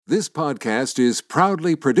This podcast is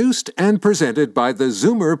proudly produced and presented by the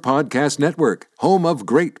Zoomer Podcast Network, home of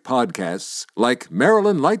great podcasts like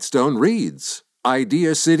Marilyn Lightstone Reads,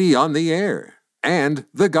 Idea City on the Air, and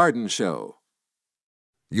The Garden Show.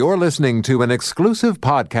 You're listening to an exclusive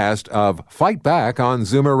podcast of Fight Back on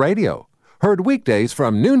Zoomer Radio, heard weekdays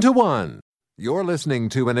from noon to 1. You're listening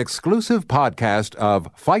to an exclusive podcast of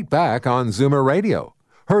Fight Back on Zoomer Radio,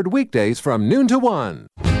 heard weekdays from noon to 1.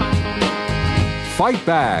 Fight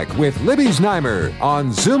Back with Libby Znaimer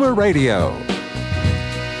on Zoomer Radio.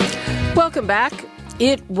 Welcome back.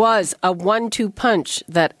 It was a 1-2 punch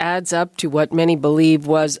that adds up to what many believe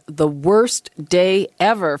was the worst day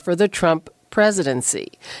ever for the Trump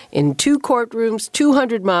presidency. In two courtrooms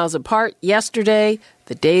 200 miles apart yesterday,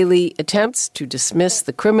 the daily attempts to dismiss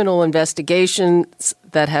the criminal investigations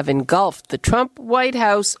that have engulfed the Trump White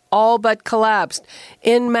House all but collapsed.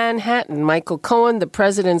 In Manhattan, Michael Cohen, the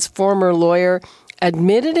president's former lawyer,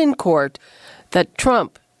 admitted in court that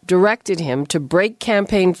Trump directed him to break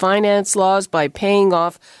campaign finance laws by paying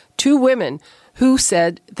off two women who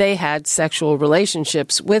said they had sexual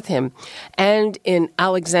relationships with him. And in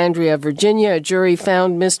Alexandria, Virginia, a jury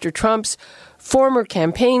found Mr. Trump's former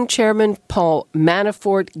campaign chairman, Paul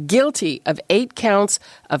Manafort, guilty of 8 counts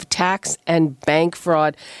of tax and bank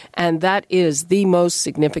fraud. And that is the most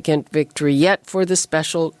significant victory yet for the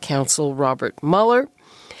special counsel, Robert Mueller.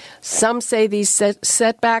 Some say these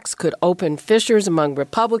setbacks could open fissures among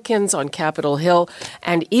Republicans on Capitol Hill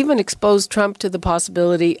and even expose Trump to the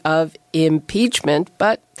possibility of impeachment.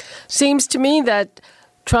 But seems to me that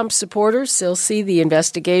Trump supporters still see the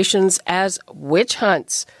investigations as witch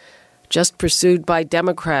hunts just pursued by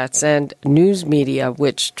Democrats and news media,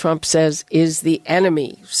 which Trump says is the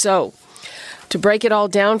enemy. So, to break it all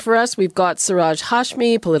down for us, we've got Siraj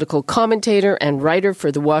Hashmi, political commentator and writer for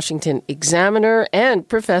the Washington Examiner, and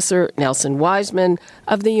Professor Nelson Wiseman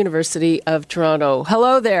of the University of Toronto.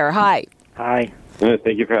 Hello there. Hi. Hi. Thank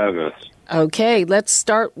you for having us. Okay, let's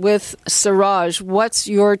start with Siraj. What's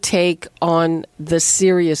your take on the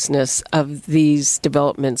seriousness of these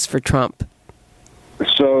developments for Trump?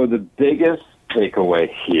 So the biggest takeaway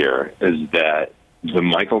here is that the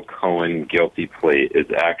Michael Cohen guilty plea is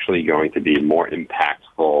actually going to be more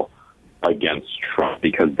impactful against Trump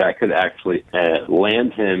because that could actually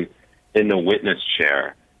land him in the witness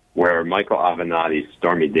chair where Michael Avenatti,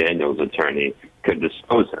 Stormy Daniels' attorney, could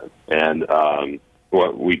dispose him. And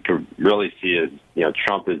what we could really see is,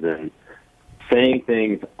 Trump is saying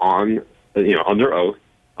things on, under oath,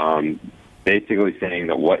 basically saying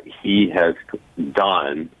that what he has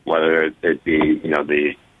done, whether it be,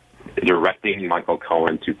 the directing Michael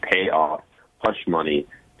Cohen to pay off hush money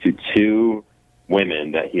to 2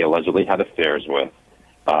 women that he allegedly had affairs with,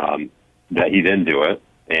 that he didn't do it,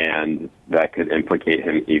 and that could implicate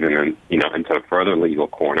him even into a further legal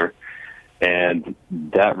corner. And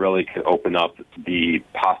that really could open up the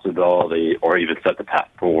possibility or even set the path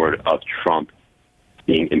forward of Trump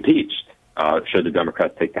being impeached, should the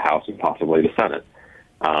Democrats take the House and possibly the Senate.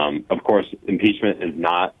 Of course, impeachment is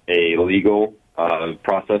not a legal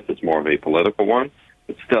process. It's more of a political one.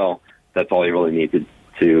 But still, that's all you really need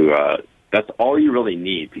that's all you really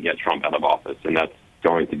need to get Trump out of office. And that's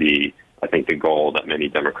going to be, I think, the goal that many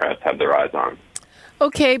Democrats have their eyes on.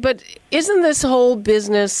 Okay, but isn't this whole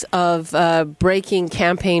business of breaking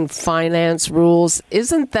campaign finance rules,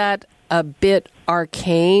 isn't that a bit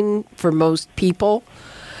arcane for most people?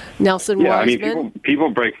 Nelson Wiseman? Yeah, I mean, people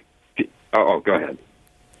break... Oh, go ahead.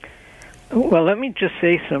 Well, let me just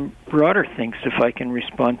say some broader things, if I can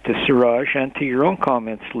respond to Siraj and to your own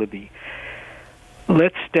comments, Libby.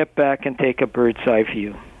 Let's step back and take a bird's eye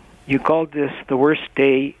view. You called this the worst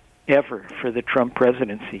day ever for the Trump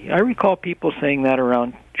presidency. I recall people saying that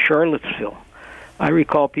around Charlottesville. I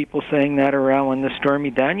recall people saying that around when the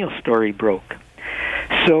Stormy Daniels story broke.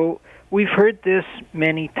 So we've heard this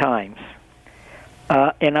many times.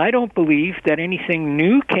 And I don't believe that anything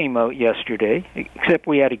new came out yesterday, except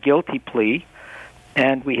we had a guilty plea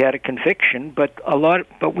and we had a conviction. But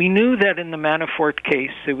we knew that in the Manafort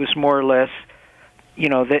case, it was more or less,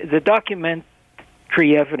 the documentary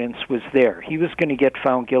evidence was there. He was going to get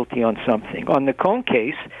found guilty on something. On the Cohen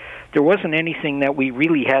case, there wasn't anything that we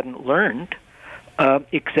really hadn't learned,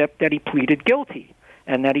 except that he pleaded guilty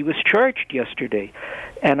and that he was charged yesterday.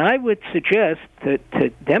 And I would suggest that to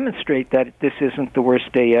demonstrate that this isn't the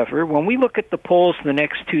worst day ever, when we look at the polls the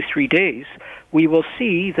next 2-3 days, we will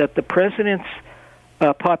see that the president's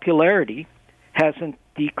popularity hasn't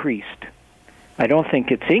decreased. I don't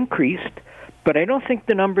think it's increased, but I don't think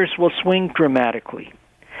the numbers will swing dramatically.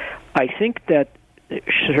 I think that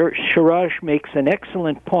Siraj makes an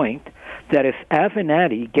excellent point that if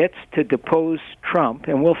Avenatti gets to depose Trump,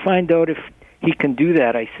 and we'll find out if he can do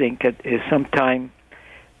that, I think, at sometime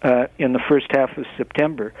in the first half of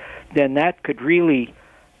September, then that could really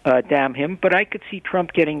damn him. But I could see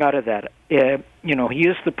Trump getting out of that. He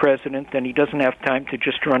is the president, and he doesn't have time to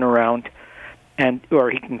just run around, or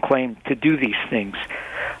he can claim to do these things.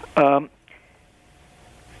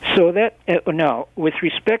 So that now, with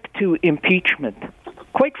respect to impeachment,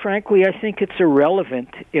 quite frankly, I think it's irrelevant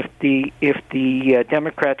if the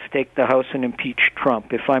Democrats take the House and impeach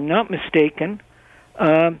Trump. If I'm not mistaken,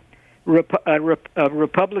 a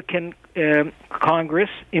Republican Congress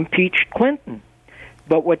impeached Clinton.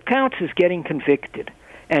 But what counts is getting convicted.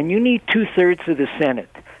 And you need 2/3 of the Senate.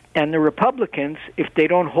 And the Republicans, if they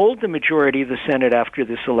don't hold the majority of the Senate after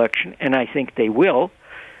this election, and I think they will,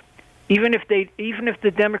 even if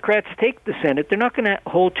the Democrats take the Senate, they're not going to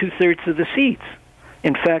hold 2/3 of the seats.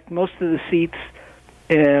 In fact, most of the seats,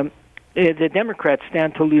 the Democrats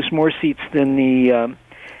stand to lose more seats than the.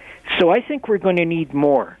 So I think we're going to need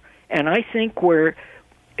more. And I think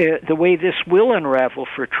the way this will unravel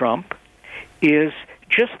for Trump is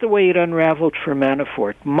just the way it unraveled for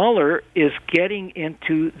Manafort. Mueller is getting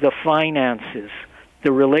into the finances,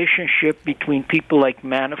 the relationship between people like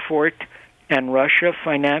Manafort and Russia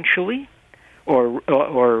financially,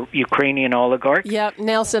 or Ukrainian oligarchs. Yeah,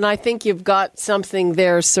 Nelson, I think you've got something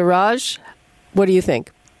there. Siraj, what do you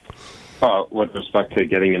think? With respect to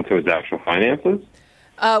getting into his actual finances?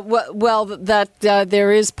 That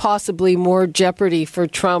there is possibly more jeopardy for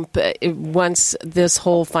Trump once this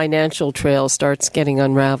whole financial trail starts getting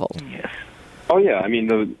unraveled. Yes. Oh, yeah. I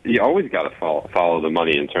mean, you always got to follow the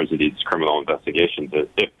money in terms of these criminal investigations,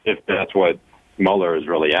 if that's what Mueller is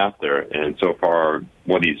really after. And so far,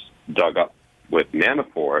 what he's dug up with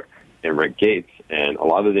Manafort and Rick Gates and a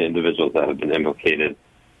lot of the individuals that have been implicated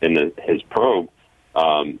in his probe,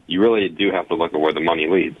 you really do have to look at where the money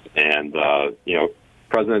leads. And,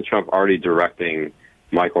 President Trump already directing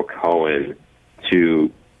Michael Cohen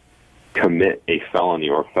to commit a felony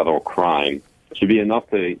or federal crime should be enough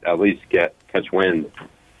to at least catch wind,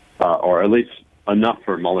 or at least enough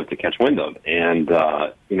for Mueller to catch wind of. And,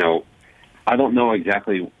 I don't know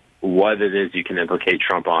exactly what it is you can implicate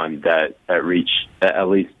Trump on that at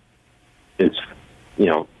least is,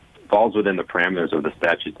 falls within the parameters of the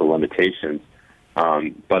statutes of limitations.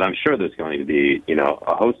 But I'm sure there's going to be,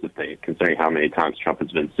 a host of things, considering how many times Trump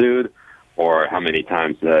has been sued or how many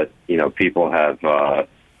times that, people have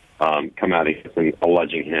come out against him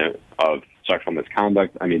alleging him of sexual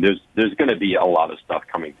misconduct. I mean, there's going to be a lot of stuff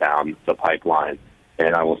coming down the pipeline.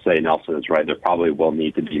 And I will say Nelson is right. There probably will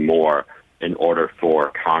need to be more in order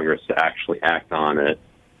for Congress to actually act on it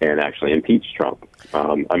and actually impeach Trump.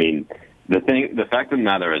 The fact of the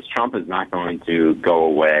matter is Trump is not going to go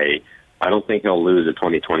away. I don't think he'll lose the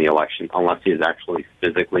 2020 election unless he is actually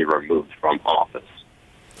physically removed from office.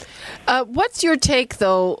 What's your take,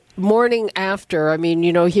 though, morning after? I mean,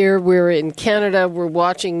 here we're in Canada, we're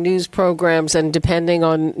watching news programs, and depending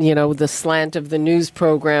on, the slant of the news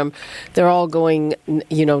program, they're all going,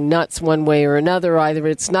 nuts one way or another. Either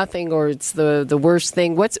it's nothing or it's the worst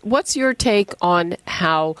thing. What's your take on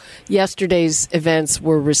how yesterday's events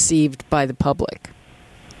were received by the public?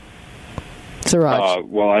 Siraj.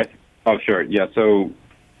 Oh, sure. Yeah, so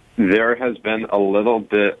there has been a little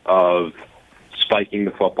bit of spiking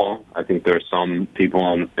the football. I think there are some people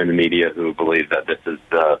in the media who believe that this is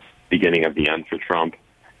the beginning of the end for Trump.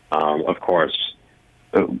 Of course,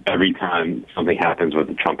 every time something happens with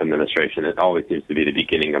the Trump administration, it always seems to be the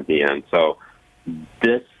beginning of the end. So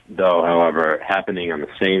this, though, however, happening on the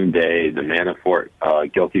same day, the Manafort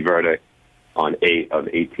guilty verdict on 8 of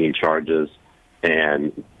 18 charges,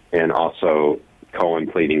 and also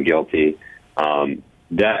Cohen pleading guilty,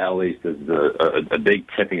 that at least is a big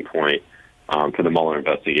tipping point for the Mueller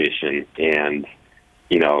investigation. And,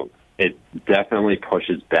 it definitely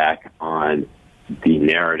pushes back on the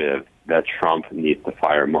narrative that Trump needs to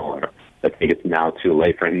fire Mueller. I think it's now too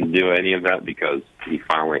late for him to do any of that because he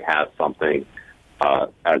finally has something,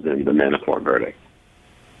 as in the Manafort verdict.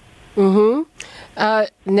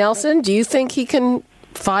 Nelson, do you think he can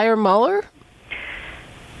fire Mueller?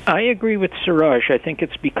 I agree with Siraj. I think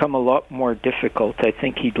it's become a lot more difficult. I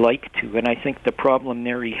think he'd like to, and I think the problem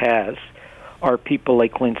there he has are people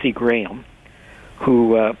like Lindsey Graham,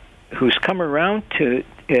 who's come around to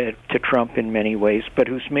Trump in many ways, but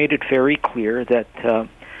who's made it very clear that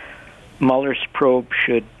Mueller's probe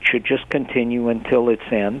should just continue until its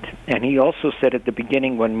end. And he also said at the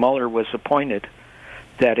beginning when Mueller was appointed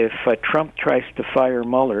that if Trump tries to fire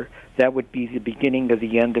Mueller, that would be the beginning of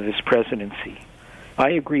the end of his presidency.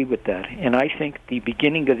 I agree with that, and I think the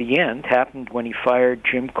beginning of the end happened when he fired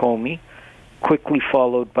Jim Comey quickly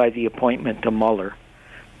followed by the appointment of Mueller.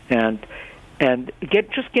 And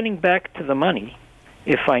getting back to the money,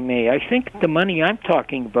 if I may, I think the money I'm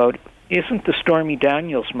talking about isn't the Stormy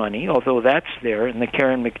Daniels money, although that's there, and the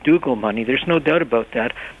Karen McDougal money. There's no doubt about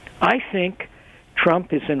that. I think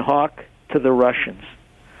Trump is in hock to the Russians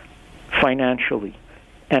financially.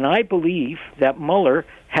 And I believe that Mueller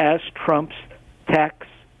has Trump's tax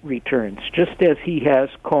returns, just as he has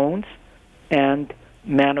Cohen's and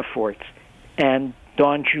Manafort's and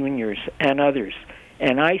Don Jr.'s and others.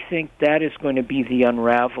 And I think that is going to be the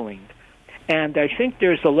unraveling. And I think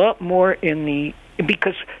there's a lot more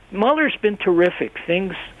because Mueller's been terrific.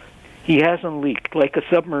 Things he hasn't leaked, like a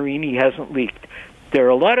submarine he hasn't leaked. There are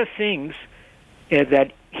a lot of things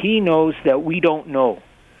that he knows that we don't know.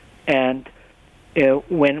 And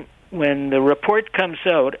when the report comes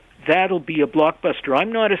out, that'll be a blockbuster.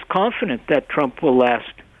 I'm not as confident that Trump will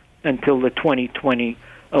last until the 2020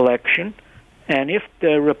 election. And if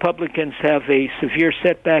the Republicans have a severe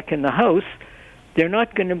setback in the House, they're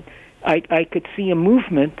not going to... I could see a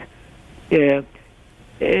movement to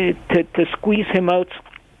squeeze him out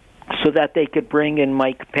so that they could bring in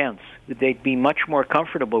Mike Pence, that they'd be much more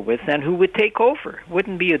comfortable with, and who would take over. It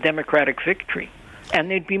wouldn't be a Democratic victory. And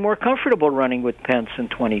they'd be more comfortable running with Pence in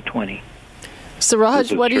 2020.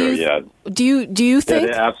 Siraj, what do you think?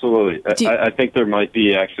 Yeah, absolutely. I think there might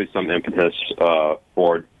be actually some impetus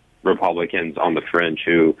for Republicans on the fringe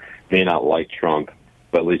who may not like Trump,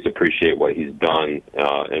 but at least appreciate what he's done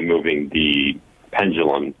in moving the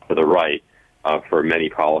pendulum to the right for many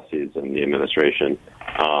policies in the administration.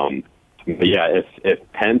 But yeah,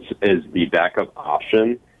 if Pence is the backup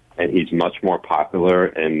option and he's much more popular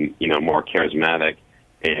and more charismatic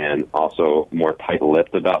and also more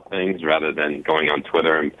tight-lipped about things rather than going on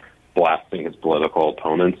Twitter and blasting his political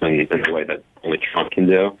opponents in a way that only Trump can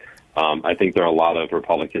do, I think there are a lot of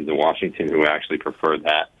Republicans in Washington who actually prefer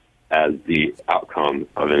that as the outcome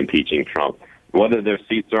of impeaching Trump. Whether their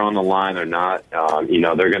seats are on the line or not,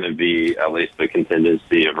 they're going to be at least the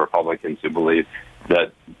contingency of Republicans who believe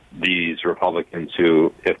that these Republicans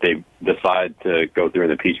who, if they decide to go through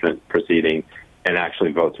an impeachment proceeding and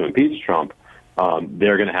actually vote to impeach Trump,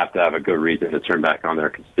 they're going to have a good reason to turn back on their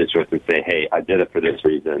constituents and say, hey, I did it for this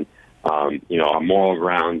reason, on moral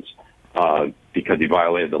grounds, because he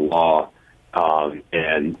violated the law,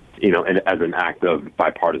 and as an act of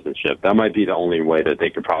bipartisanship. That might be the only way that they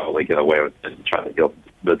could probably get away with it and try to heal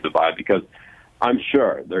the divide, because I'm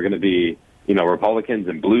sure there are going to be, Republicans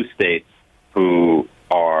in blue states who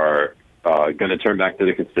are going to turn back to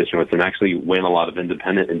their constituents and actually win a lot of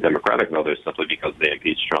independent and Democratic voters simply because they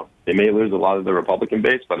impeached Trump. They may lose a lot of the Republican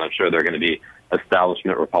base, but I'm sure there are going to be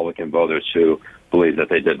establishment Republican voters who believe that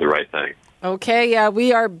they did the right thing. Okay,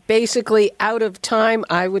 we are basically out of time.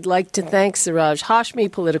 I would like to thank Siraj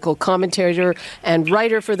Hashmi, political commentator and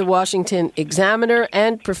writer for the Washington Examiner,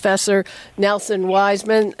 and Professor Nelson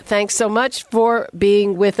Wiseman. Thanks so much for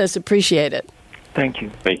being with us. Appreciate it. Thank you.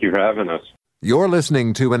 Thank you for having us. You're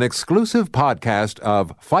listening to an exclusive podcast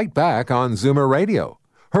of Fight Back on Zoomer Radio,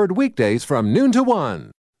 heard weekdays from noon to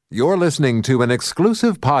 1. You're listening to an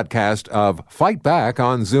exclusive podcast of Fight Back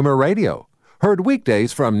on Zoomer Radio, heard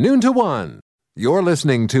weekdays from noon to 1. You're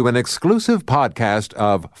listening to an exclusive podcast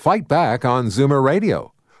of Fight Back on Zoomer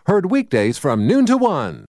Radio, heard weekdays from noon to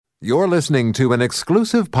 1. You're listening to an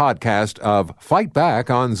exclusive podcast of Fight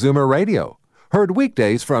Back on Zoomer Radio, heard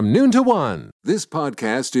weekdays from noon to 1. This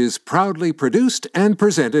podcast is proudly produced and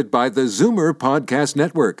presented by the Zoomer Podcast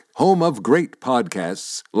Network, home of great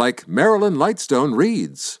podcasts like Marilyn Lightstone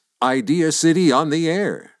Reads, Idea City on the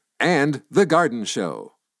Air, and The Garden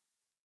Show.